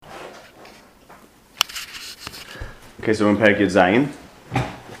Okay, so we're in Perek Yud Zayin.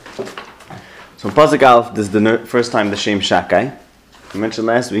 So in Pasuk Aleph, this is the first time the Shem Shakai. I mentioned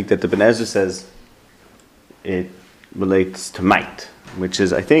last week that the Ben Ezra says it relates to might, which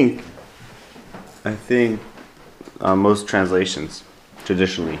is, I think most translations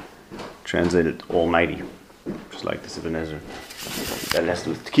traditionally translated almighty, just like this Ibn Ezra. That has to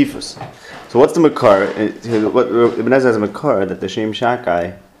do with Tkifus. So what's the Makar? What Ibn Ezra has a Makar that the Shem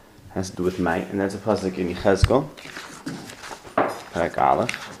Shakai has to do with might, and that's a pasuk in Yechezkel, Perek Aleph.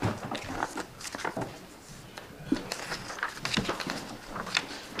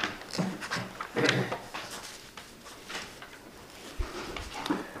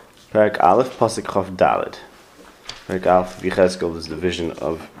 Perek Aleph, pasuk Chof Daled. Perek Aleph of Yechezkel is the vision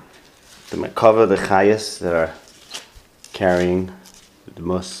of the Makava, the Chayas that are carrying the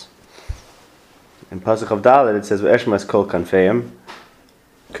Mus. In pasuk Chof Daled it says, "V'eshmas kol kanfeim."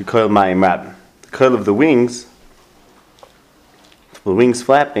 K'koil mayim rabim. The coil of the wings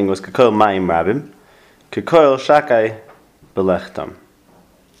flapping was k'koil mayim rabim. K'koil shakai belechtam.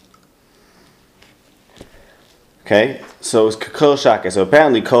 Okay, so it's k'koil shakai. So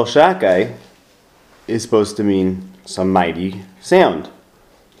apparently kol shakai is supposed to mean some mighty sound,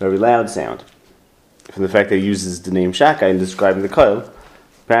 very loud sound. From the fact that it uses the name shakai in describing the coil,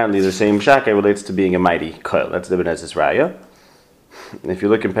 apparently the same shakai relates to being a mighty coil. That's the Ibn Ezra's raya. And if you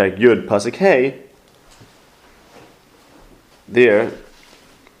look in Perek Yud, pasuk Hey, there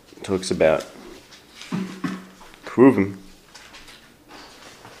it talks about Kruvim.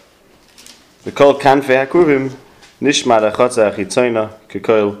 The kol kanfei hakruvim nishma dachotza achitzoyna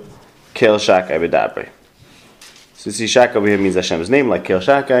kekoil kel shakai b'dabrei. So you see, shakai over here means Hashem's name, like kel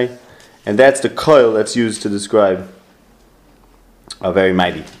shakai, and that's the coil that's used to describe a very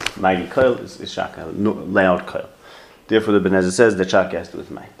mighty coil is shakai, loud coil. Therefore, the Ben Ezra says that Shakai has to do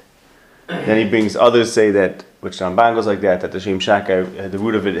with might. Then he brings others say that, which Ramban goes like that the Shem Shakai, the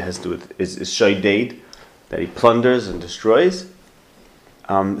root of it has to do with is shoideid, that he plunders and destroys.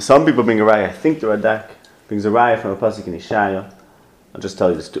 Some people bring a raya. I think the Radak brings a raya from a pasuk in Ishaya. I'll just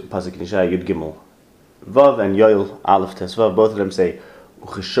tell you this pasuk in Ishaya, Yud Gimel Vav and Yoel Aleph Tes Vav. Both of them say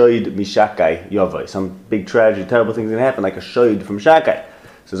Ucheshoid mishakai yovai. Some big tragedy, terrible things can happen, like a shoid from Shakai.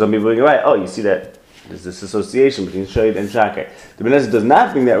 So some people bring a raya. Oh, you see that? There's this association between Shoid and Shakai. The Ben Ezra does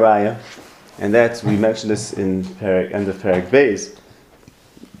not bring that raya, and that's, we mentioned this in end of Perek Beis,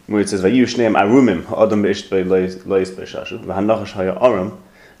 where it says, Vayu shneim arumim, ha'adam be'ishtbei lois be'shashu, v'hanochash haya aram.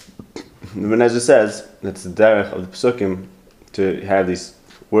 The Ben Ezra says, that's the derech of the Pesukim, to have this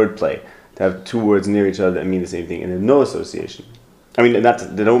wordplay, to have two words near each other that mean the same thing, and there's no association. I mean, they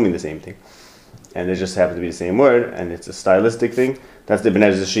don't mean the same thing. And they just happen to be the same word, and it's a stylistic thing. That's the Ben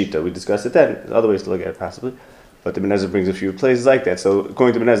Ezra's shita. We discussed it then. There's other ways to look at it, possibly. But the Ben Ezra brings a few places like that. So,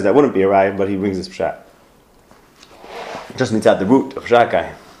 according to Ben Ezra, that wouldn't be a raya, but he brings this pshat. It just means out the root of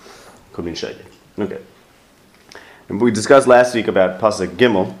shakai. Could be in shayid. Okay. And we discussed last week about pasuk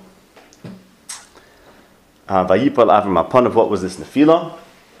Gimel. Vayipal Avram Apanav. What was this nefila?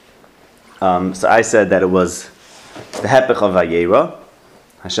 So I said that it was the hepech of Vayera.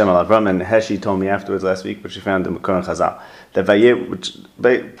 Hashem al Avram, and Heshi told me afterwards last week, which we found in Makor and Chazal, that Vayer, which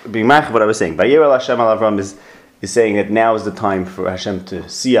being mach what I was saying, Vayer al Hashem al Avram is saying that now is the time for Hashem to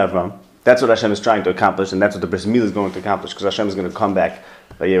see Avram. That's what Hashem is trying to accomplish, and that's what the Bris Milah is going to accomplish, because Hashem is going to come back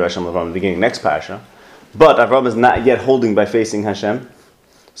Vayer Hashem al Avram in the beginning next parasha. But Avram is not yet holding by facing Hashem,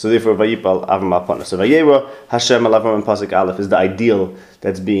 so therefore Vayipal Avram al Panah. So Vayer Hashem al Avram in pasuk Aleph is the ideal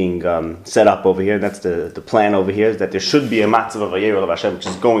that's being set up over here. That's the plan over here, is that there should be a matzav of Vayera of Hashem, which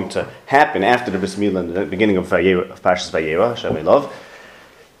is going to happen after the Bris Milah in the beginning of Parshas Vayera, Hashem I love.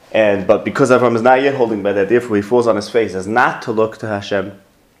 But because Avram is not yet holding by that, therefore he falls on his face as not to look to Hashem,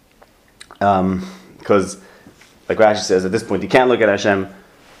 because, like Rashi says, at this point he can't look at Hashem,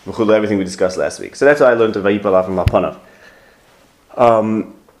 everything we discussed last week. So that's how I learned to Vayipal Avram al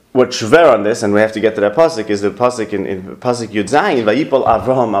Panav. What shver on this, and we have to get to that pasuk, is the pasuk in pasuk Yud Zayin, Vayipal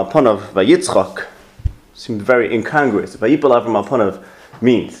Avraham al Panav Vayitzchak. Seemed very incongruous. Vayipal Avram al Panav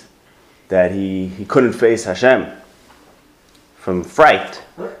means that he couldn't face Hashem from fright.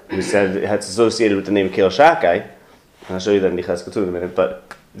 We said it's associated with the name Kel Shakai, and I'll show you that in Yechezkel too in a minute,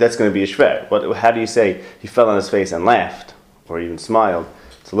 but that's going to be a shver. How do you say he fell on his face and laughed, or even smiled?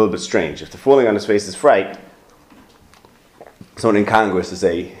 It's a little bit strange. If the falling on his face is fright, someone in Congress to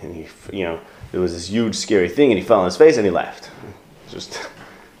say, and there was this huge scary thing, and he fell on his face and he laughed. Just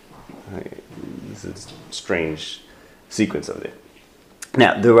this is a strange sequence of it.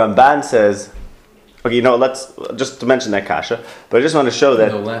 Now the Ramban says, okay, let's just to mention that kasha, but I just want to show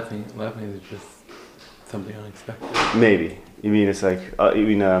that laughing is just something unexpected. Maybe you mean it's like it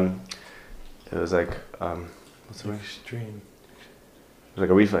was like What's the extreme? Like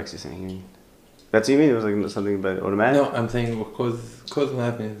a reflex, you're saying. That's what you mean? It was like something about automatic? No, I'm saying because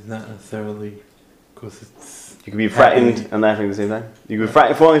laughing is not necessarily because it's. You could be frightened and laughing at the same time? You could be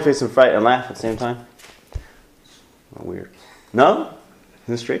frightened, falling face and fright and laugh at the same time? Oh, weird. No?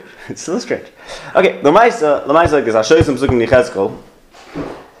 Isn't it strange? It's still strange. Okay, the mice like this. I'll show you some looking in Yechezkel.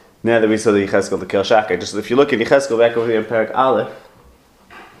 Now that we saw the Yechezkel, the Kel Shakai. Just if you look in Yechezkel back over here in Perek Aleph.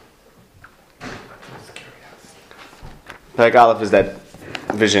 Perek Aleph is that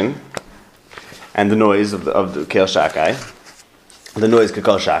vision and the noise of the Kel Shakai. The noise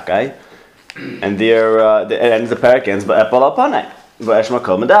Kel Shakai. And the Perek ends by Epal al Panai. By Eshma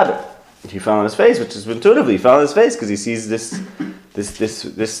Kol Medaber. He fell on his face, which is intuitively, he fell on his face because he sees this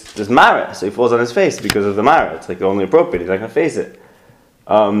Mara. So he falls on his face because of the Mara. It's like only appropriate. He's not going to face it.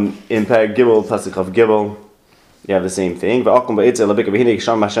 In Perek Gimel, Pasuk of Gimel, you have the same thing. That's the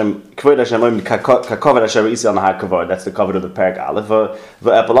cover of the Perek Aleph.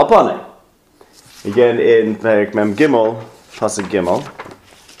 Again, in Perek Mem Gimel, Pasuk Gimel.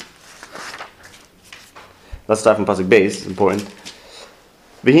 Let's start from Pasuk Beis, it's important.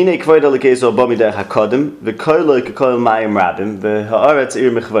 Now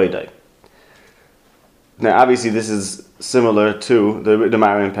obviously this is similar to the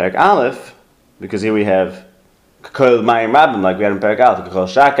Mara in Perek Aleph, because here we have Kol Mayim Rabim, like we had in Perek Aleph, Kol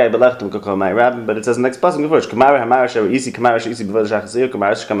Shakai Belechtem, Kol Mayim Rabim, but it says in the next passage, Kamara Hamara Shara Isi, Kamara Shara Isi Bevod Shachasir,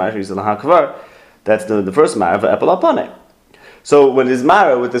 Kamara Shara Isi Laha Kvar. That's the first Mara of Epel Alpane. So when his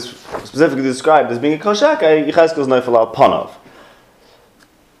Mara, with this specifically described as being a Kol Shakai, Yechezkel is Neifel Alpanov.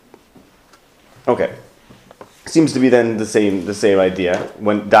 Okay. Seems to be then the same idea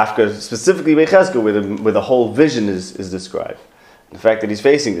when Dafka specifically Yechezkel where the whole vision is described. The fact that he's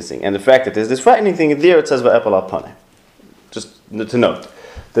facing this thing, and the fact that there's this frightening thing there, it says Va'epal Alpaneh. Just to note.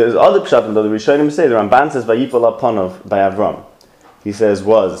 There's other pshatim that the Rishonim say, the Ramban says Va'yipal Alpanov by Avram. He says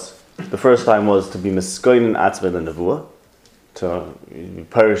the first time was to be Meskoinin Atzveh Nevuah, to be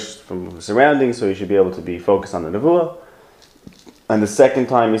perished from surroundings, so he should be able to be focused on the Nevuah. And the second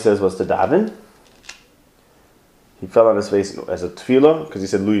time he says was to daven. He fell on his face as a tefillah, because he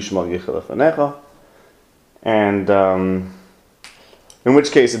said, Lu Yishmal Yichel Afanecha. And in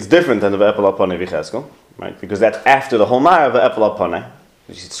which case it's different than the Ve'epel Alpaneh Yechezkel, right? Because that's after the whole Mara of Ve'epel Alpaneh.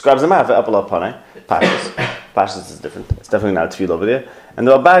 He describes the Mara of Ve'epel Alpaneh. Pashtus is different. It's definitely not a tefillah over there. And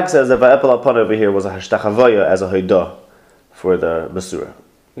the Rabag says that Ve'epel Alpaneh over here was a hashtachavoya as a hoidah for the Basura.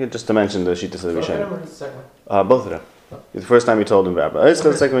 Just to mention the Shittas of the Rishonim. Both of them. The first time he told him Abba Eichel,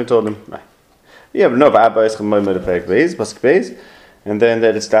 the second time he told him, right. Yeah, but no, Abba Eichel Moed Perek Beis, Pasuk Beis, and then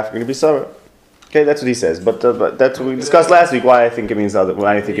that it's definitely going to be Sarah. Okay, that's what he says. But that's what we discussed last week. Why I think it means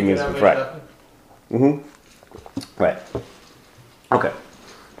right. Right. Okay.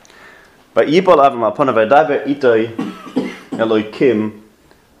 But Yipol Avram Alpana Vaydaber Itoi Elokim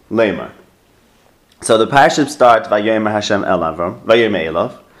Lemer. So the parashah starts Vayomer Hashem El Avram Vayomer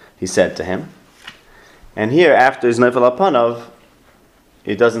Elav. He said to him. And here, after his Neifel Alpanov,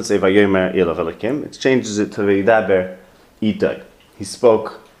 it doesn't say Vayomer Elav Elokim. It changes it to Vaydaber Itoi. He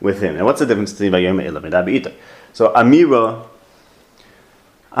spoke with him. And what's the difference between Vayomer Elav and Vaydaber Itoi? So Amira,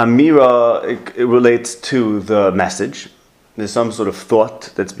 it relates to the message. There's some sort of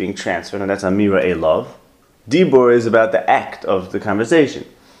thought that's being transferred, and that's Amira Elav. Dibur is about the act of the conversation.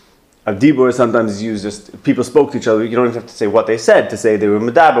 A dibur is sometimes used just, people spoke to each other, you don't even have to say what they said to say they were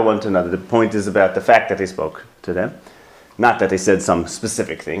medaber one to another. The point is about the fact that they spoke to them. Not that they said some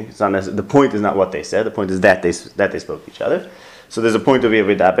specific thing. It's not the point is not what they said, the point is that they spoke to each other. So there's a point over here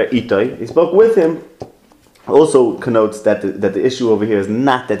with Itoi. He spoke with him. Also connotes that the issue over here is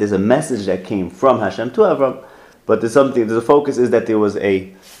not that there's a message that came from Hashem to Avram, but there's a focus is that there was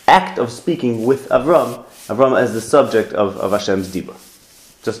a act of speaking with Avram as the subject of Hashem's dibur.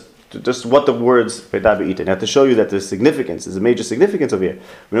 Just what the words Vaydaber Itoi. Now to show you that there's significance, there's a major significance over here.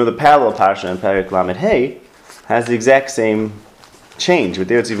 We know the parallel parsha in Perek Lamed Hey has the exact same change, but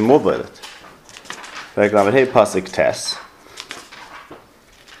there it's even more violent. Perek Lamed Hey Pasuk Tes.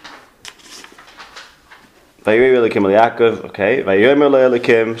 Vayomer Elokim El Yaakov, okay. Vayomer Lo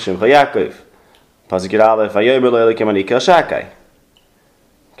Elokim Shemcha Yaakov. Pasuk Yud Aleph, Vayomer Lo Elokim Ani Kel Shakai.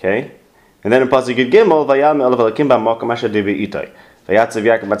 Okay. And then in Pasuk Yud Gimel, Vayomer Elokim B'Makom Asher Diber Itoi. Vayatzav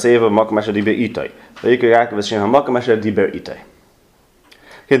Yaakov Matzeva Makom Asher Diber Itoi. Vayikra Yaakov Hashem HaMakom Asher Diber Itoi.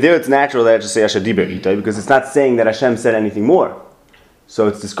 Okay, there it's natural that I just say Asher Diber Itoi because it's not saying that Hashem said anything more. So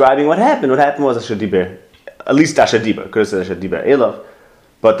it's describing what happened. What happened was Asher Diber, at least Asher Diber. Could have said Asher Diber Elav.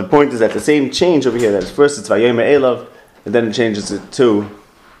 But the point is that the same change over here, that first it's Vayomer Elav, and then it changes it to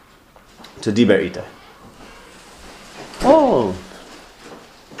Diber Itoi. Oh.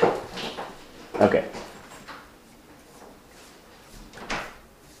 Okay.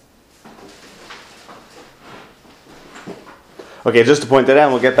 Okay, just to point that out,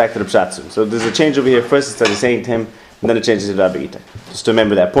 and we'll get back to the pshat soon. So there's a change over here. First, it's saying to him, and then it changes to Rabbi Itai. Just to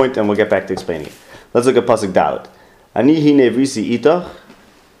remember that point, and we'll get back to explaining it. Let's look at pasuk Dalet. Ani hine vrisi itach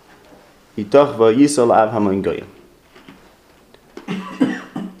v'yisol av hamoin goyim.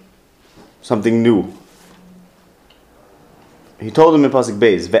 Something new. He told him in pasuk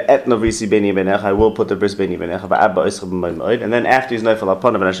Beis, ve'etna vrisi beni benecha, I will put the bris beni benecha, va'abba ischa b'moed moed. And then after he's neifel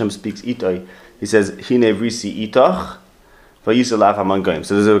upon him, and Hashem speaks Itai, he says, hine vrisi itach v'yisol av hamoin goyim.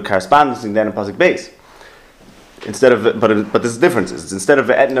 So there's a correspondence then in pasuk Beis. Instead of, but there's differences. Instead of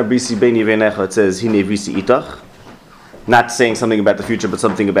ve'etna vrisi beni benecha, it says hine vrisi itach. Not saying something about the future, but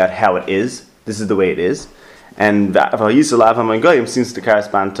something about how it is. This is the way it is. And v'yisol av hamoin goyim seems to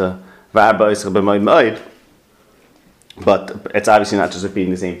correspond to va'abba ischa b'moed moed. But it's obviously not just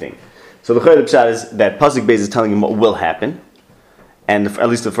repeating the same thing. So the Chayil Pshat is that Pasuk Beis is telling him what will happen, and at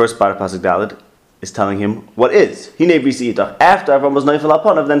least the first part of Pasuk Dalet is telling him what is. Hinei Brisi Itach. After Avram was Neifel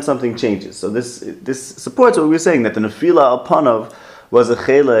Alpanav, then something changes. So this supports what we were saying, that the Nefila Alpanav was a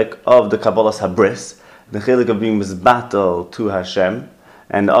chelik of the Kabbalah's Habris, the chelik of being Mizbatal to Hashem,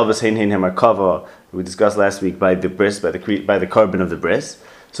 and of us Hein Hein Hamarkava, we discussed last week by the bris, by the carbon of the bris.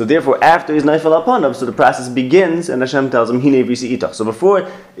 So therefore, after he's Neifel Alpanav, so the process begins, and Hashem tells him, Hinei Vrisi Itach. So before,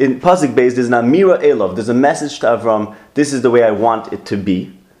 in Pasuk Beis, there's an Amira Elov, there's a message to Avram, this is the way I want it to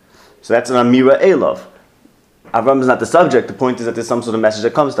be. So that's an Amira Elov. Avram is not the subject, the point is that there's some sort of message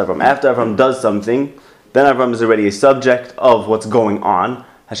that comes to Avram. After Avram does something, then Avram is already a subject of what's going on.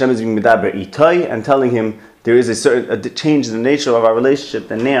 Hashem is being Medaber Itai, and telling him there is a change in the nature of our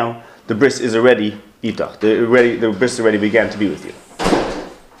relationship, and now the bris is already Itach. The bris already began to be with you.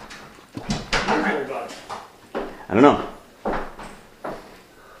 I don't know. I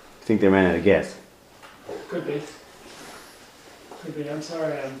think they ran out of gas. Could be. I'm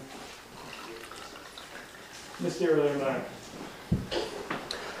sorry, I missed the earlier line.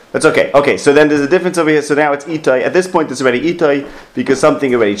 That's okay. Okay, so then there's a difference over here. So now it's Itai. At this point, it's already Itai because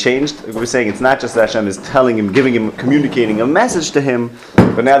something already changed. We're saying it's not just that Hashem is telling him, giving him, communicating a message to him,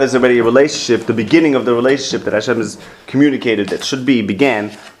 but now there's already a relationship. The beginning of the relationship that Hashem has communicated that should be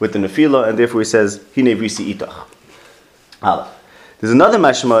began with the Nefila, and therefore he says, Hinei Vrisi Itach. There's another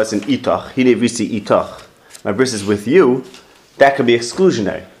mashmaas in Itach, Hinei Vrisi Itach. My bris is with you. That could be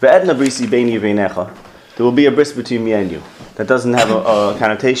exclusionary. Ve'edna Vrisi Beini Veinecha. There will be a bris between me and you. That doesn't have a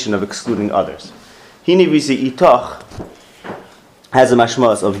connotation of excluding others. Hinei Vrisi Itach has a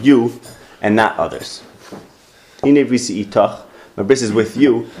mashmaas of you and not others. Hinei Vrisi Itach. My bris is with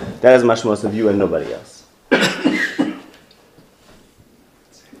you. That has a mashmaas of you and nobody else.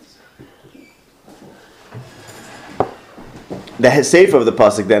 The sefer of the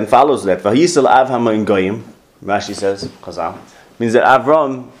pasuk then follows that. Vayisal av hamoin goyim. Rashi says, Chazal, means that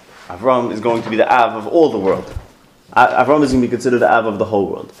Avram is going to be the av of all the world. Avram is going to be considered the av of the whole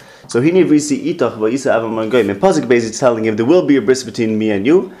world. So Hinei Vrisi Itach vayisal av hamoin goyim. In pasuk Beis, it's telling him there will be a bris between me and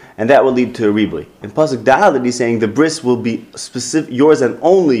you, and that will lead to a ribui. In pasuk Dalet, he's saying the bris will be specific, yours and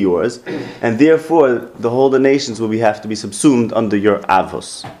only yours, and therefore the nations will have to be subsumed under your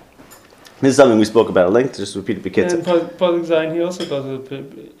avos. This is something we spoke about at length, just repeat it because And Pasuk Zayin, he also goes with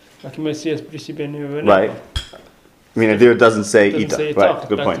right. I mean, there it doesn't say Itach. Right,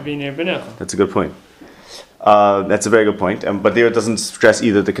 good point. That's a good point. That's a very good point. But there it doesn't stress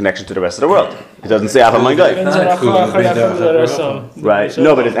either the connection to the rest of the world. It doesn't say Av HaMoin Goyim. Right.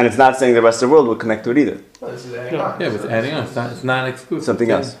 No, but it's not saying the rest of the world will connect to it either. Yeah, but it's adding on. It's not exclusive.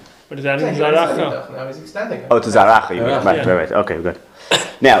 Something else. But it's adding Zaracha. Now he's extending it. Oh, to Zaracha, you mean. Right. Okay, good.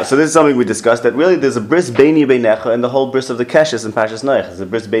 Now, so this is something we discussed, that really there's a bris beini beinecha and the whole bris of the keshes in Parshas Noach. There's a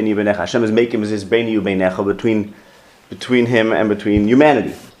bris beini beinecha. Hashem is making this beini beinecha between him and between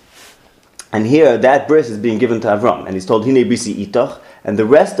humanity. And here, that bris is being given to Avram, and he's told, Hinei Brisi Itach, and the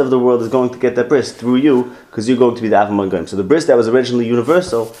rest of the world is going to get that bris through you, because you're going to be the Av HaMoin Goyim. So the bris that was originally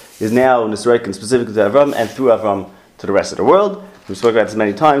universal is now Nisraik specifically to Avram, and through Avram to the rest of the world. We've spoken about this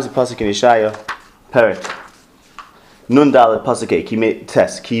many times, the Pasuk in Yeshaya, Peret. Nun dalet pasuk ki me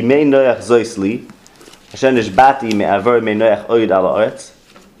noach zoisli asher nishbati me avar me noach oyed ala aretz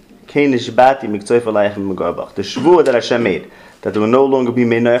kein nishbati mikzoif alayich megarbach. The shvur that Hashem made, that there will no longer be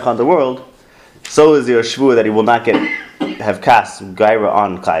me noach on the world, so is there a shvur that he will not have kas gaira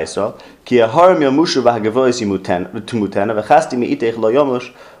on Klal Yisrael. Ki aharim yamushu v'hagavois tumutena v'chasti meitech lo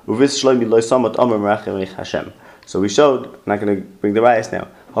yamush uvis shloimi lo samot amar merachem Hashem. So we showed, I'm not going to bring the rayas now.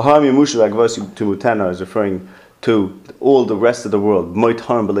 Aharim yamushu v'hagavois tumutena is referring to all the rest of the world. Moit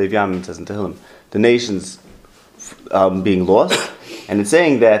harm b'leiv yamin, says in Tehillim, the nations being lost, and it's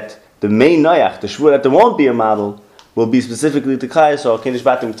saying that the main noyach, the shvur that there won't be a model, will be specifically to Klal Yisrael.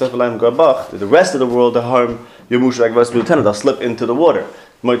 The rest of the world, the harm they'll slip into the water.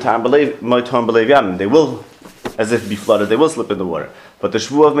 They will, as if be flooded, they will slip in the water. But the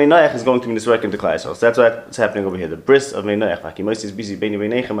Shvu of Meinayach is going to be Nisrek into Klai Yisrael. So that's what's happening over here. The bris of Meinayach,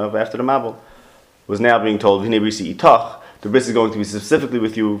 after the Mabel, was now being told, the bris is going to be specifically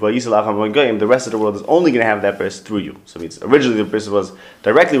with you. The rest of the world is only going to have that bris through you. So it means originally the bris was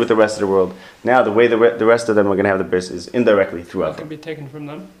directly with the rest of the world. Now the way the rest of them are going to have the bris is indirectly throughout. How can it be taken from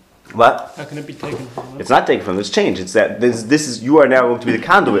them? What? How can it be taken from them? It's not taken from them. It's changed. It's that this is you are now going to be the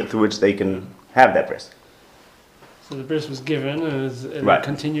conduit through which they can have that bris. So the bris was given, and it Right.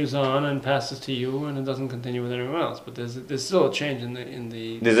 continues on and passes to you, and it doesn't continue with anyone else. But there's still a change in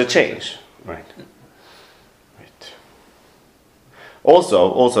the. There's a change, right? Right.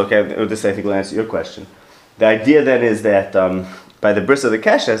 Also, okay, this I think will answer your question. The idea then is that by the bris of the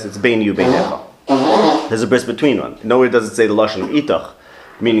keshes, it's bein you bein echa. There's a bris between one. Nowhere does it say the lashon of itach,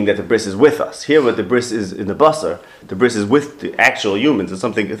 meaning that the bris is with us. Here, what the bris is in the basar, the bris is with the actual humans. It's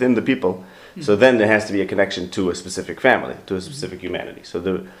something within the people. So then there has to be a connection to a specific family, to a specific humanity. So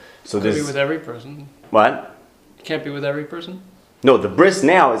Could be with every person. What? It can't be with every person. No, the bris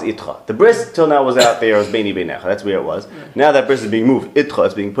now is itcha. The bris till now was out there as beini beinecha. That's where it was. Yeah. Now that bris is being moved. Itcha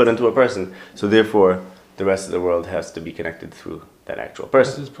is being put into a person. So therefore, the rest of the world has to be connected through that actual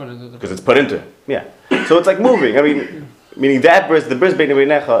person. Because it's put into it. Yeah. So it's like moving. I mean, meaning that bris, the bris beini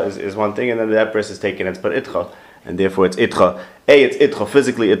beinecha is one thing, and then that bris is taken and it's put itcha, and therefore it's itcha. A, it's itcha,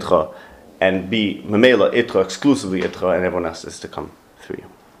 physically itcha, and B, memela itcha, exclusively itcha, and everyone else is to come through you.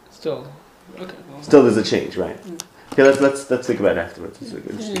 Still, okay. Well, Still, there's a change, right? Okay, let's think about it afterwards. It's an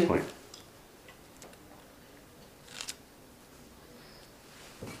interesting point.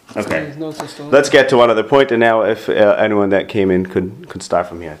 Okay, let's get to one other point, and now if anyone that came in could start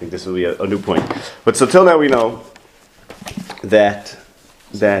from here. I think this will be a new point. But so till now we know that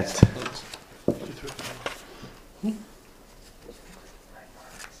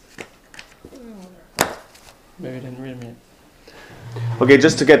maybe I didn't read me. okay,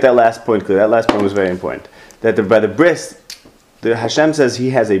 just to get that last point clear, that last point was very important. That by the bris, the Hashem says He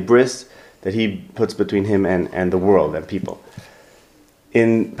has a bris that He puts between Him and the world and people.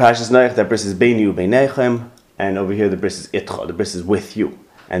 In Parashas Noach, that bris is beinu beinechem, and over here the bris is itcha. The bris is with you,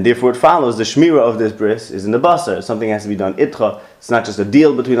 and therefore it follows the shmira of this bris is in the basar. Something has to be done itcha. It's not just a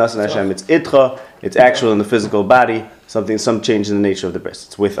deal between us and Hashem. It's itcha. It's actual in the physical body. Some change in the nature of the bris.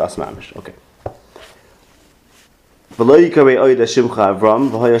 It's with us, mamish. Okay. So that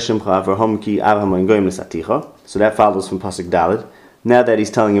follows from Pasuk Daled. Now that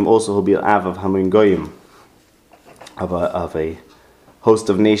he's telling him also he'll be an Av of Hamun Goyim, of a host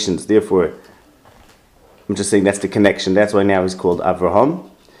of nations. Therefore, I'm just saying that's the connection. That's why now he's called Avraham.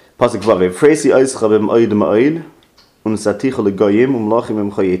 Pasuk Vav.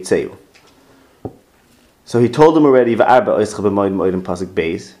 So he told him already. Pasuk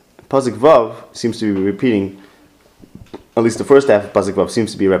Beis. Pasuk Vav seems to be repeating. At least the first half of Pasuk Vav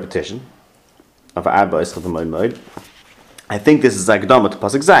seems to be a repetition of Arba Eschad Moed. I think this is Akdama to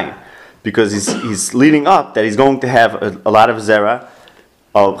Pasuk Zayin, because he's leading up that he's going to have a lot of zera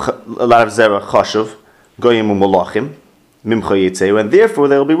chashuv goyim u'malachim mimcha yitzeu, and therefore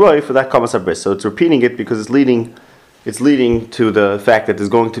there will be roy for that kamas habris. So it's repeating it because it's leading to the fact that he's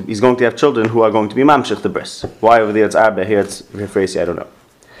going to have children who are going to be mamshich the bris. Why over there it's Arba, here it's Refresi, I don't know.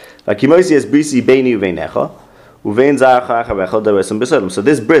 Like Kimoisi is brisi beini uvenecha. So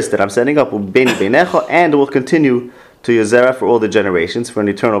this bris that I'm setting up will be beinecha, and it will continue to your zera for all the generations, for an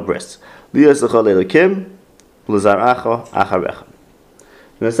eternal bris.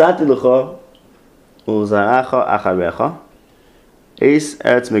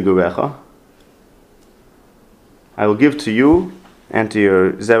 I will give to you and to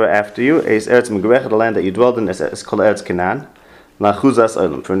your zera after you the land that you dwelled in, as called Eretz Canaan,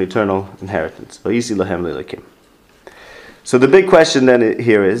 for an eternal inheritance. So the big question then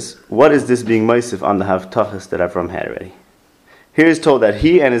here is, what is this being Moisif on the Havtachas that Avram had already? Here is told that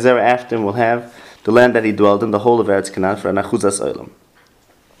he and his zera after him will have the land that he dwelled in, the whole of Eretz Canaan, for an achuzas olam.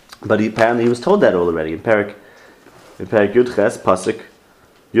 But apparently he was told that already in Perik Yud Ches, Pasuk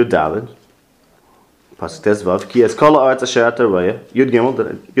Yud Daled, Pasuk Tesvav, Ki es kol ha'aretz asher ata roya, Yud Gimel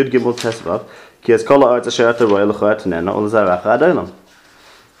Tesvav, Ki es kol ha'aretz asher ata roya l'cho etanena ol zaracha ad olam.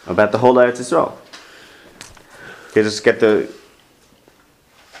 About the whole Eretz Yisrael. Okay, just get the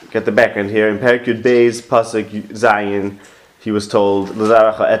background here. In Perik Yud Beis, Pasuk Zayin, he was told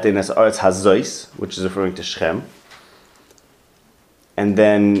L'zaracha etin es aretz hazois, which is referring to Shechem. And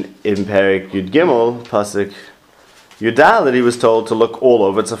then in Perik Yud Gimel, Pasuk Yudal, he was told to look all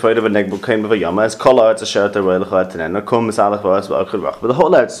over. It's afraid of a negbul came of a yama. As kolar, it's a shirt a royal chatenena. Kum misalach v'as v'achid. But the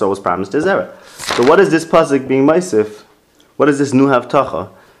whole earth so was promised to Zerah. So what is this pasuk being Maisif? What is this nuhav tacha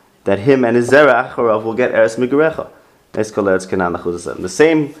that him and his Zerah acharav will get eretz migarecha? The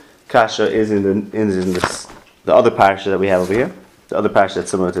same kasha is in the other parsha that we have over here. The other parsha that's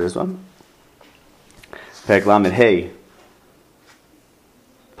similar to this one. Perek Lamed Hey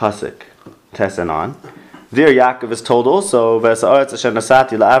pasuk tes and on. There Yaakov is told also, "V'esa'aretz asher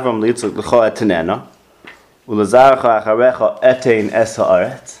nasati la'Avram liyitzchak l'cha et tenena, u'lazarcha acharecha etein es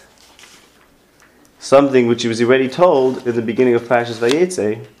ha'aretz." Something which he was already told in the beginning of Parshas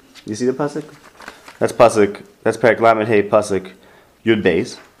Vayetze. You see the pasuk? That's pasuk. That's Perek Lamed Hey pasuk Yud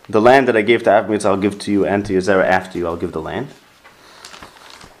Beis. The land that I gave to Avram, I'll give to you, and to your Zerah after you, I'll give the land.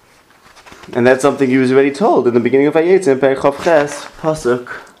 And that's something he was already told in the beginning of Vayetze in Perek Chav Ches pasuk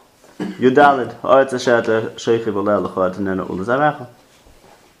Yudalid. Ha'aretz asher sheichiv oleh l'cha tenena u'lezaracha.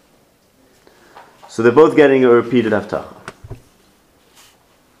 So they're both getting a repeated haftacha.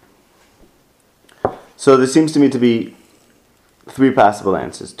 So there seems to me to be three possible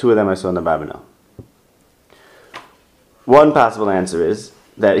answers. Two of them I saw in the Babinel. One possible answer is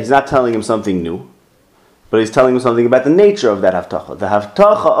that he's not telling him something new, but he's telling him something about the nature of that haftacha. The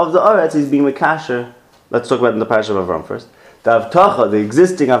haftacha of the Aretz is being mekasher. Let's talk about it in the Parashat of Avram first. The haftacha, the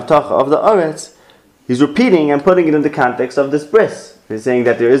existing haftacha of the Aretz, he's repeating and putting it in the context of this bris. He's saying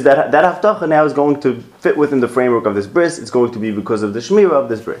that there is that haftacha now is going to fit within the framework of this bris. It's going to be because of the shmira of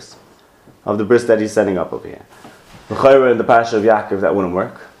this bris, of the bris that he's setting up over here. In the Parashat of Yaakov, that wouldn't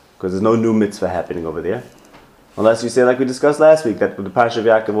work, because there's no new mitzvah happening over there. Unless you say, like we discussed last week, that the Parashat of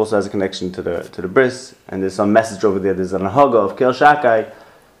Yaakov also has a connection to the bris, and there's some message over there. There's an haga of Kel Shakai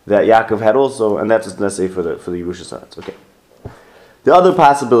that Yaakov had also, and that's what's necessary for the Yerusha Saratz. Okay. The other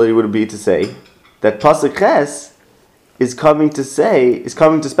possibility would be to say that Pasuk Ches is coming to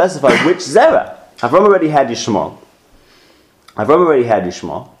specify which Zerah. Avram already had Yishmael.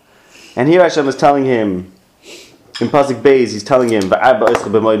 And here Hashem is telling him, in Pasuk Beis, he's telling him,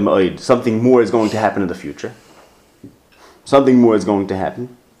 something more is going to happen in the future. Something more is going to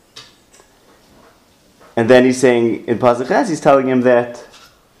happen. And then he's saying, in Pasuk Ches, he's telling him that,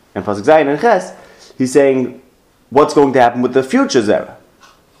 in Pasuk Zayin and Ches, he's saying, what's going to happen with the future Zerah.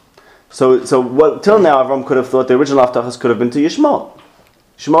 So what, till now, Avram could have thought the original Haftachas could have been to Yishmael.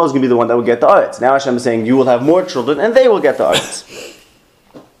 Yishmael is going to be the one that will get the Aretz. Now Hashem is saying, you will have more children, and they will get the Aretz.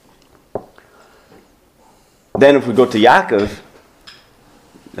 Then if we go to Yaakov,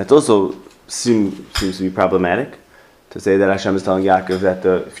 that also seems to be problematic, to say that Hashem is telling Yaakov that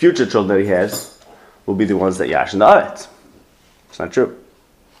the future children that he has will be the ones that Yash in the Aretz. It's not true,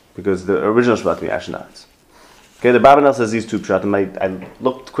 because the original Shabbat will be Yash in the Aretz. Okay, the Babinel says these two pshatim. I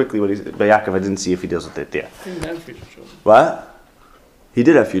looked quickly by Yaakov. I didn't see if he deals with it there. He didn't have future children. What? He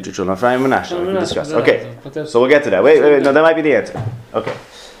did have future children. Ephraim and Menashe, like we discussed. Okay, so we'll get to that. Wait. No, that might be the answer. Okay,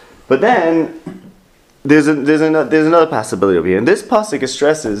 but then there's another possibility over here. And this pasuk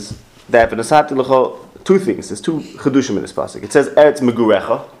stresses that two things. There's two chedushim in this pasuk. It says Eretz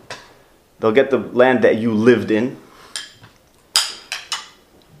Megurecha. They'll get the land that you lived in.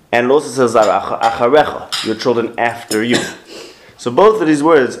 And it also says Acharecha, your children after you. So both of these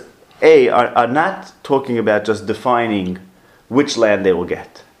words, are not talking about just defining which land they will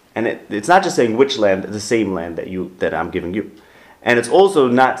get. And it's not just saying which land, the same land that I'm giving you. And it's also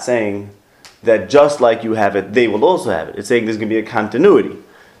not saying that just like you have it, they will also have it. It's saying there's going to be a continuity.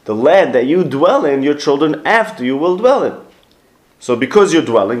 The land that you dwell in, your children after you will dwell in. So because you're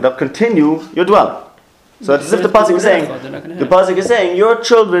dwelling, they'll continue your dwelling. So it's as if the pasuk is saying, your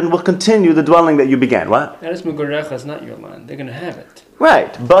children will continue the dwelling that you began. What? Eretz Megurecha is not your land. They're going to have it.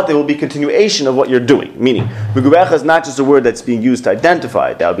 Right, but there will be continuation of what you're doing. Meaning, Megurecha is not just a word that's being used to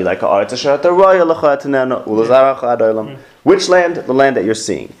identify. That would be like which land? The land that you're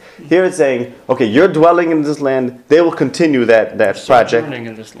seeing. Here it's saying, okay, you're dwelling in this land. They will continue that project. Sojourning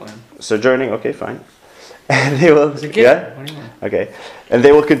in this land. Sojourning, okay, fine. And they will. Yeah. What do you mean? Okay, and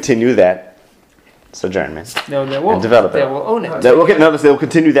they will continue that sojournment. No, they won't. And develop it. They will own it. They will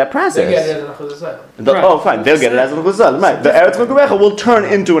continue that process. They get it as an achuzasayim. Oh, fine. They'll get it as an achuzasayim. Right. The Eretz Megurecha will turn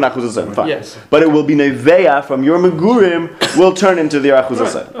into an achuzasayim. Fine. Yes. But it will be neveya from your Megurim will turn into their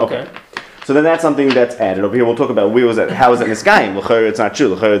achuzasayim. Right. Okay. So then that's something that's added over here. We'll talk about how is that Niskayim. L'chayr, it's not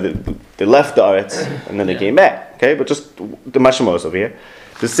true. L'chayr, they left the Aretz and then they came back. Okay, but just the mashamos over here.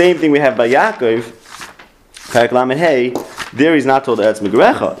 The same thing we have by Yaakov. Perek Lamed Hey, there he's not told Eretz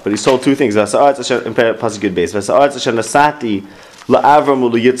Megurecha, but he's told two things. V'asa'aretz asher in Pasuk Yud Beis. V'asa'aretz asher nasati la'Avram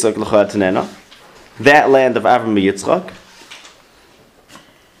u'leYitzchak l'cha tenena. That land of Avram and Yitzchak.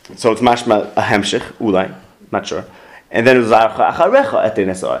 So it's mashma a hemshich ulai, not sure. And then L'zaracha acharecha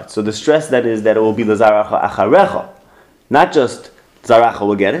etenes haaretz. So the stress that is that it will be L'zaracha acharecha. Not just Zaracha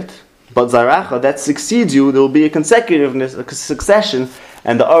will get it, but Zaracha that succeeds you, there will be a consecutiveness, a succession,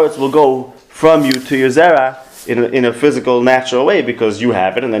 and the Aretz will go from you to your Zerah in a physical, natural way, because you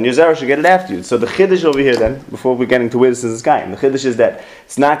have it, and then your Zerah should get it after you. So the Chiddush over here then, before we get into witnesses in the sky, the Chiddush is that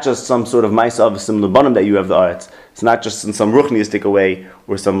it's not just some sort of Maisa of Sim Lebanim that you have the Aretz. It's not just in some Ruchniistic way,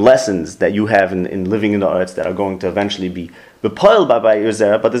 or some lessons that you have in living in the Aretz that are going to eventually be bepoiled by your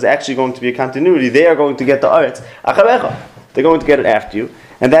Zerah, but there's actually going to be a continuity. They are going to get the Aretz acharecha. They're going to get it after you.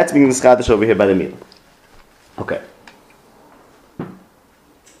 And that's being discussed over here by the Mila. Okay.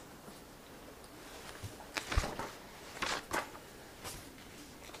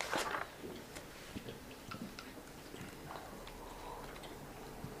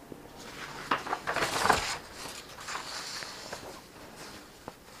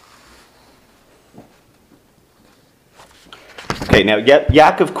 Okay, now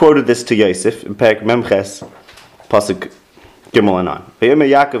Yaakov quoted this to Yosef in Perek Memches, Pasuk Gimel Anan. Vayomer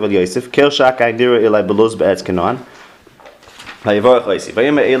Yaakov al Yosef, Kel shakai nira elai belos be'etz Canaan. Vayivarach Yosef.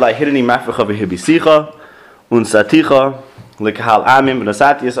 Vayomer elai hirani mafrecha v'hibisicha unsaticha lekahal amim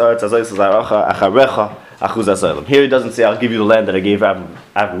v'nasati yisarets azoy zaracha acharecha achuz azoylem. Here he doesn't say, I'll give you the land that I gave Avram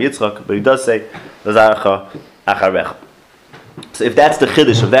Yitzchak, but he does say, zaracha acharecha. So if that's the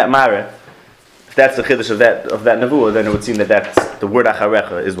chiddush of that Mara, if that's the chiddush of that nevuah, then it would seem that that's, the word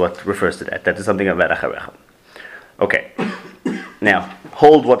acharecha is what refers to that. That is something about acharecha. Okay. Now,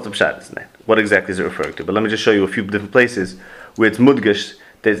 hold what the pshat is in that. What exactly is it referring to? But let me just show you a few different places where it's mudgish,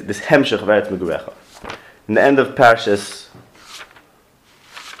 there's this hemshech of eretz megurecha. In the end of Parshas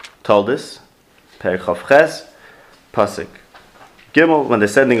Toldos, Perek Chav Ches, Pasuk Gimel, when they're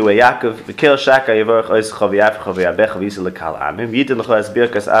sending away Yaakov, V'kel shaka yivarach oisecha v'yafrecha v'yabecha v'yisa l'kal amim, v'yitin l'cha es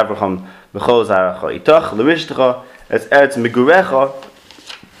birkas Avraham v'chol zaracha itach, l'rishtecha es eretz megurecha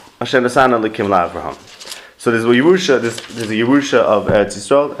asher nasana l'kim la'Avraham. So there's a Yerusha of Eretz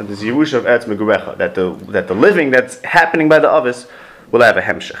Yisrael, and there's a Yerusha of Eretz Megurecha, that the living that's happening by the Avos will have a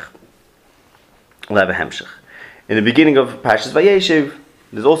hemshech. In the beginning of Parshas Vayeshev,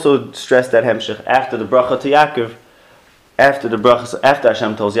 there's also stressed that hemshech after the bracha to Yaakov, after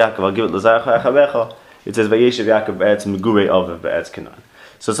Hashem tells Yaakov, I'll give it l'zaracha acharecha, it says Vayeshev Yaakov Eretz Megurei Avav Eretz Canaan.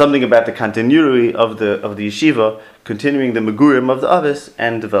 So something about the continuity of the yeshiva, continuing the Megurim of the Avos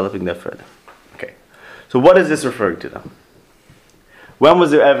and developing that further. So what is this referring to now? When was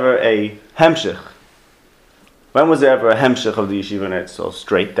there ever a hemshech? When was there ever a hemshech of the yeshiva in Eretz Yisrael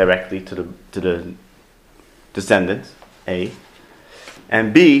straight, directly to the descendants? A.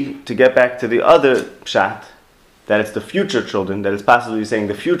 And B, to get back to the other pshat, that it's the future children, that it's possibly saying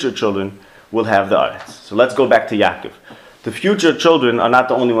the future children will have the Aretz. So let's go back to Yaakov. The future children are not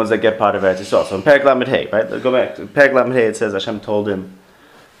the only ones that get part of Eretz Yisrael. So in Perek Lamed Hey, right? Let's go back. In Perek Lamed Hey it says Hashem told him,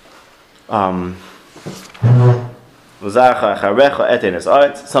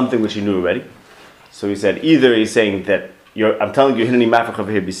 something which he knew already. So he said, either he's saying that I'm telling you, those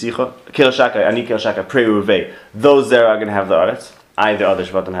there are going to have the Aretz. Either other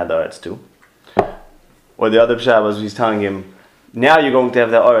Shvatim had the Aretz too. Or the other Pshat was he's telling him, now you're going to have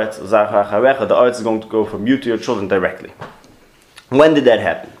the Aretz, the Aretz is going to go from you to your children directly. When did that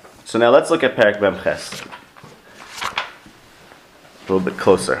happen? So now let's look at Perek Memches a little bit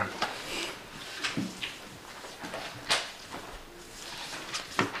closer.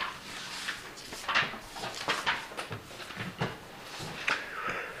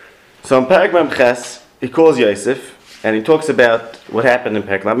 So in Perek Memches, he calls Yosef, and he talks about what happened in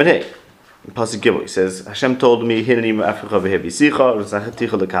Perek Lamed Hey. In Pasuk Gimel, he says, Hashem told me, Hineni ma'afrecha v'hebisicha,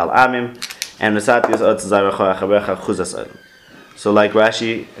 v'sachaticha l'kal amim, and v'sati yis'ot zaracha acharecha chuzas olam. So like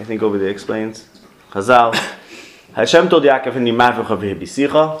Rashi, I think over there explains, Chazal, Hashem told Yaakov, Hineni ma'afrecha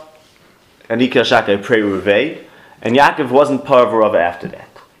v'hebisicha, and Iker Shakai pray revei, and Yaakov wasn't parvarov after that.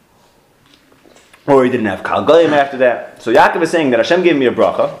 Or he didn't have Kal Goyim after that. So Yaakov is saying that Hashem gave me a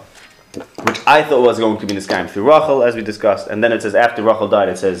bracha, which I thought was going to be Niskayim through Rachel, as we discussed, and then it says after Rachel died,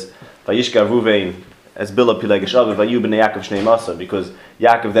 it says Vayishka Ruvain as Bilah Pilegesh Aviv Vayu b'nei Yaakov Shnei Masa, because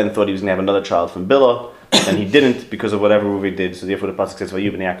Yaakov then thought he was going to have another child from Bilah, and he didn't because of whatever Ruvain did. So therefore the pasuk says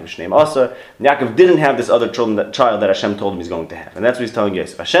Vayu b'nei Yaakov Shnei Masa. And Yaakov didn't have this other child that Hashem told him he's going to have, and that's what he's telling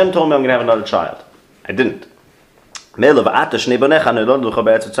Yosef. Hashem told me I'm going to have another child. I didn't. So the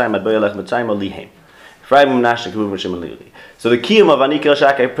kiyum of Anikil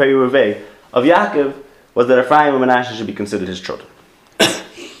Shakai Peri Revei of Yaakov was that Ephraim and Menashe should be considered his children.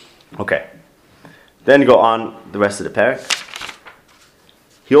 Okay. Then go on the rest of the parak.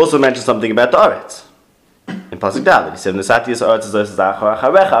 He also mentioned something about the Aretz. In Pasuk Dalet, he said,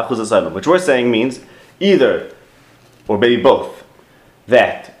 which we're saying means either or maybe both,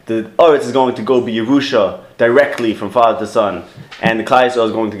 that the Oretz is going to go be Yerusha directly from father to son, and the Klal Yisrael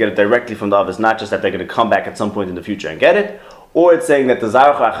is going to get it directly from the Avos, not just that they're going to come back at some point in the future and get it, or it's saying that the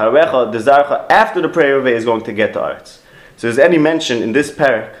Zarcha Acharecha, the Zarcha after the prayer of is going to get the Oretz. So there's any mention in this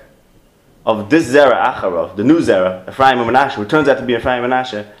parak of this Zera Acharov, the new Zera, Ephraim and Menashe, who turns out to be Ephraim and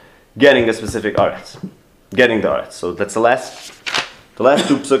Menashe, getting a specific Oretz, getting the Oretz. So that's the last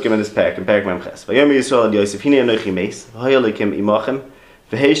two psukim in this parak, in parak Memches. Vayom Yisrael ad Yosef, hine anochi meis, v'hoyolikim imachem,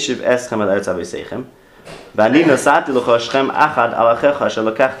 v'heishiv eschem al eretz aveseichem, v'ani nasati l'cha Shechem achad al achecha asher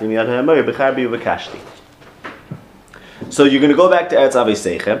lakachti miyad ha'emor b'charbi u'b'kashti. So you're going to go back to Eretz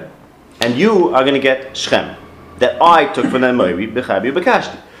Aveseichem, and you are going to get Shechem, that I took from the Emori b'charbi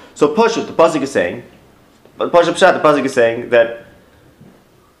u'b'kashti. So Pashut, the pasuk is saying, that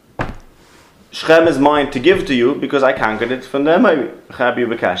Shechem is mine to give to you because I conquered it from the Emori b'charbi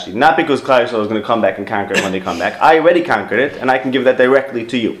u'b'kashti. Not because Klal Yisrael is going to come back and conquer it when they come back. I already conquered it, and I can give that directly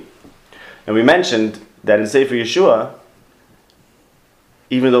to you. And we mentioned that in Sefer Yeshua,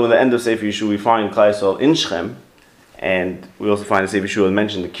 even though in the end of Sefer Yeshua we find Klal Yisrael in Shechem, and we also find in Sefer Yeshua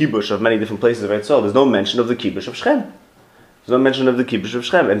mentioned the kibush of many different places of Eretz Yisrael, there's no mention of the kibush of Shechem. There's no mention of the kibush of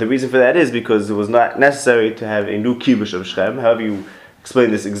Shechem. And the reason for that is because it was not necessary to have a new kibush of Shechem, however you explain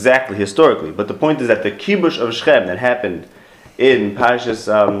this exactly historically. But the point is that the kibush of Shechem that happened in Parashas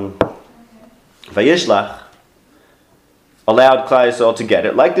Vayishlach allowed Klal Yisrael to get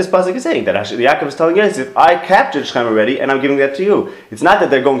it, like this pasuk is saying, that Yaakov is telling Yosef, I captured Shechem already, and I'm giving that to you. It's not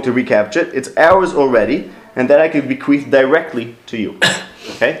that they're going to recapture it, it's ours already, and that I could bequeath directly to you.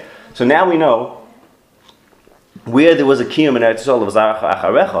 Okay? So now we know where there was a kiyum in Eretz Yisrael of Zarcha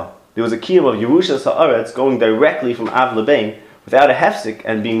Acharecha. There was a kiyum of Yerusha Sa'aretz going directly from Av Lebein without a hefsik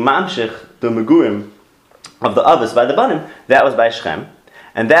and being mamshich the megurim of the Avos by the Banim. That was by Shechem.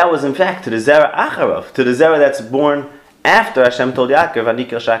 And that was in fact to the Zera Acharov, to the Zera that's born after Hashem told Yaakov,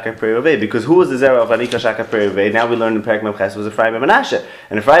 Anika Shaka Periveh, because who was the Zera of Anika Shaka Periveh? Now we learned in Perek Memches was Ephraim and Menashe.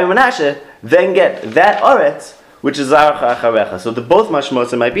 And Ephraim and Menashe then get that Oretz, which is Zarcha Acharecha. So the both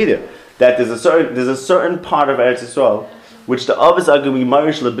mashmos might be there. That there's a certain part of Eretz Yisrael which the Avos are going to be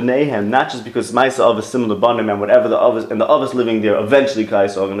marish lebneihem, not just because Maisa Avos similar Banim and whatever the Avos and the Avos living there eventually Klal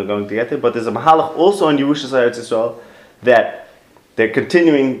Yisrael are going to get there, but there's a mahalach also in Yerusha Eretz Yisrael that they're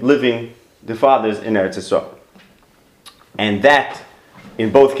continuing living the fathers in Eretz Yisrael. And that,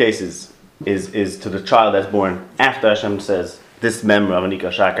 in both cases, is to the child that's born after Hashem says, this memra of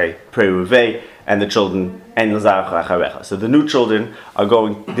Anika Shakai Peruvei, and the children, and Lazarcha Acharecha. So the new children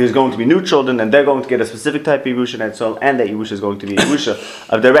there's going to be new children, and they're going to get a specific type of Yerusha and Etzol, and that Yerusha is going to be Yerusha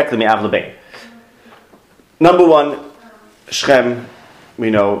of directly Me'av Lebein. Number one, Shechem,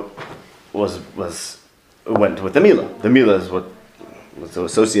 we know, went with the Milah. The Milah is what was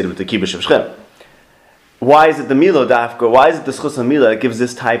associated with the Kibush of Shechem. Why is it the Milo Dafka? Why is it the Schus HaMila that gives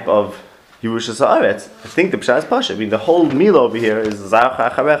this type of Yerusha Sa'aretz? I think the Pshat is Pasha. I mean, the whole Milo over here is Zarcha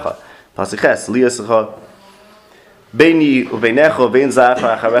Acharecha. Pasiches, Liyasecha, Beini Uveinecho, Vein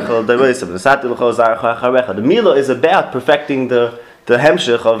Zarcha Acharecha, L'Deroisim, Nesati L'cho Zarcha Acharecha. The Milo is about perfecting the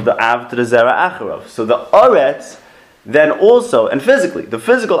Hemshech of the Av to the Zera Acharov. So the Oretz then also, and physically, the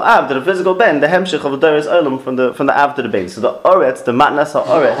physical Av to the physical Ben, the Hemshech of the Deres Olam from the Av to the Ben. So the Oretz, the Matnas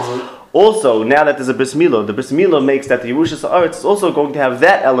HaOretz, also, now that there's a Bris Milah, the Bris Milah makes that the Yerusha Sa'aretz is also going to have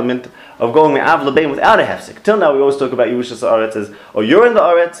that element of going Me'av Lebein without a hefsek. Till now we always talk about Yerusha Sa'aretz as, you're in the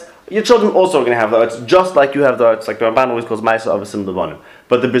Aretz, your children also are going to have the Aretz, just like you have the Aretz, like the Ramban always calls Ma'isa Avasim Levanim.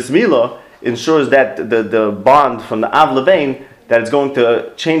 But the Bris Milah ensures that the bond from the Av Lebein, that it's going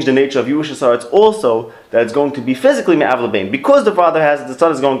to change the nature of Yerusha Sa'aretz also, that it's going to be physically Me'av Lebein. Because the father has it, the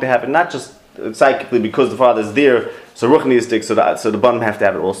son is going to have it, not just psychically because the father is there, so ruchniistic, so the bottom have to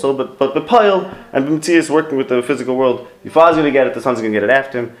have it also. But B'Payil and B'Metzias working with the physical world, the father's going to get it, the son's going to get it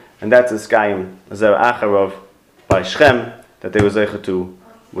after him, and that's a Skayim, Zera Acharov, by Shechem, that they were zeicha to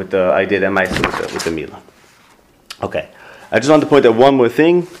with the idea that Maisa with the Milah. Okay, I just want to point out one more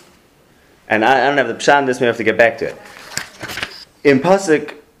thing, and I don't have the pshat on this, we have to get back to it. In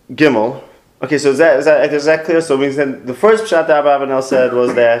Pasuk Gimel, okay, so is that clear? So we said the first pshat that Abba Avanel said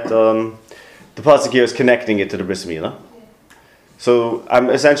was that the pasuk here is connecting it to the Bris Milah. So I'm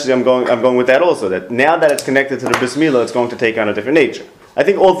going with that also. That now that it's connected to the Bris Milah, it's going to take on a different nature. I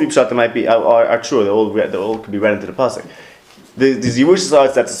think all three pshatim might be are true. They all could be read into the pasuk. There's Yerusha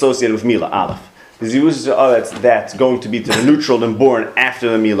Sa'aretz that's associated with Milah, Aleph. There's Yerusha Sa'aretz that's going to be to the new children born after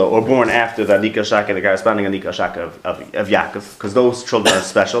the Milah, or born after the Anika Shaka, the corresponding Anika Shaka of Yaakov, because those children are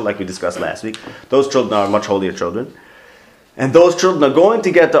special, like we discussed last week. Those children are much holier children. And those children are going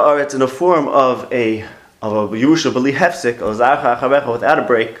to get the Aretz in the form of a Yerusha B'li Hefsik, or Zarcha Acharecha, without a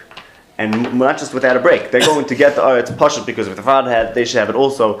break, and not just without a break. They're going to get the Eretz Pashut because if the father had, they should have it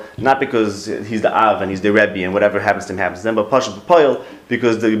also, not because he's the Av and he's the Rebbe and whatever happens to him happens to them, but Pashut B'Poil,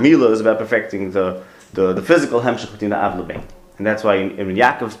 because the Milah is about perfecting the physical hemshech between the Av and the Bein. And that's why when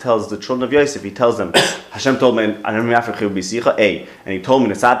Yaakov tells the children of Yosef, he tells them, Hashem told me, and he told me,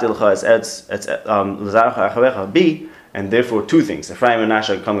 B, and therefore two things. Ephraim and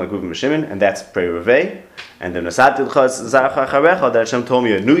Menashe come like Reuven and Shimon, and that's Pei Revei. And then that Hashem told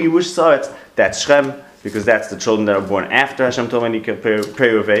me a new Yerush Saretz, that's Shem, because that's the children that are born after Hashem told me Pei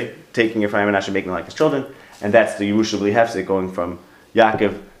Revei, taking Ephraim and Menashe, making them like his children, and that's the Yerush B'li Hefsek going from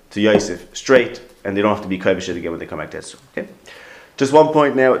Yaakov to Yosef straight, and they don't have to be Kodesh again when they come back to Israel. Okay? Just one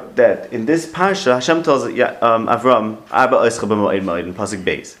point now, that in this parsha, Hashem tells Avram, Arba Oischa B'Moed Moed in Pasuk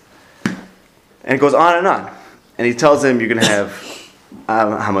Beis. And it goes on and on. And he tells him, you're going to have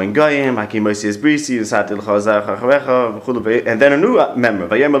Hamoin Goyim, Hakim Mosiyas Brisi, and then a new member,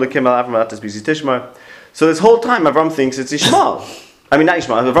 Tishmar. So this whole time, Avram thinks it's Ishmael. I mean, not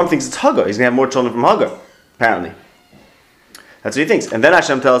Ishmael, Avram thinks it's Hagar. He's going to have more children from Hagar, apparently. That's what he thinks. And then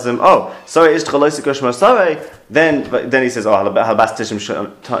Hashem tells him, oh, sorry, then he says, oh, Halabas Tishim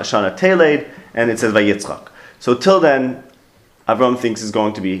Shana Teled, and it says Vayitzchak. So till then, Avram thinks it's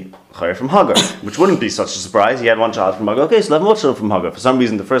going to be Chayr from Hagar, which wouldn't be such a surprise. He had one child from Hagar. Okay, so he'll have more children from Hagar. For some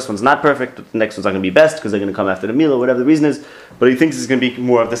reason, the first one's not perfect, the next one's not going to be best because they're going to come after the meal or whatever the reason is. But he thinks it's going to be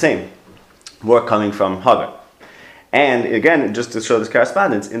more of the same, more coming from Hagar. And again, just to show this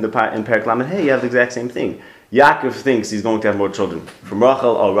correspondence, in Perek Lamed Hey, you have the exact same thing. Yaakov thinks he's going to have more children from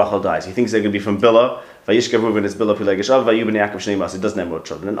Rachel. Oh, Rachel dies. He thinks they're going to be from Bilhah. Vayishkav Reuven is Bilhah Pilegeshav. Vayuben Yaakov Shnei Mas. It doesn't have more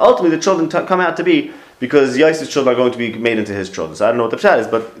children. And ultimately, the children come out to be because Yosef's children are going to be made into his children. So I don't know what the pshat is,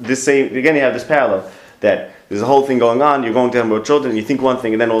 but this same again, you have this parallel that there's a whole thing going on. You're going to have more children. You think one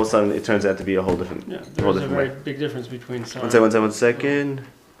thing, and then all of a sudden it turns out to be a whole different. Yeah, there's a very big difference between. One second.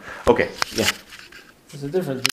 Okay. Yeah. There's a difference.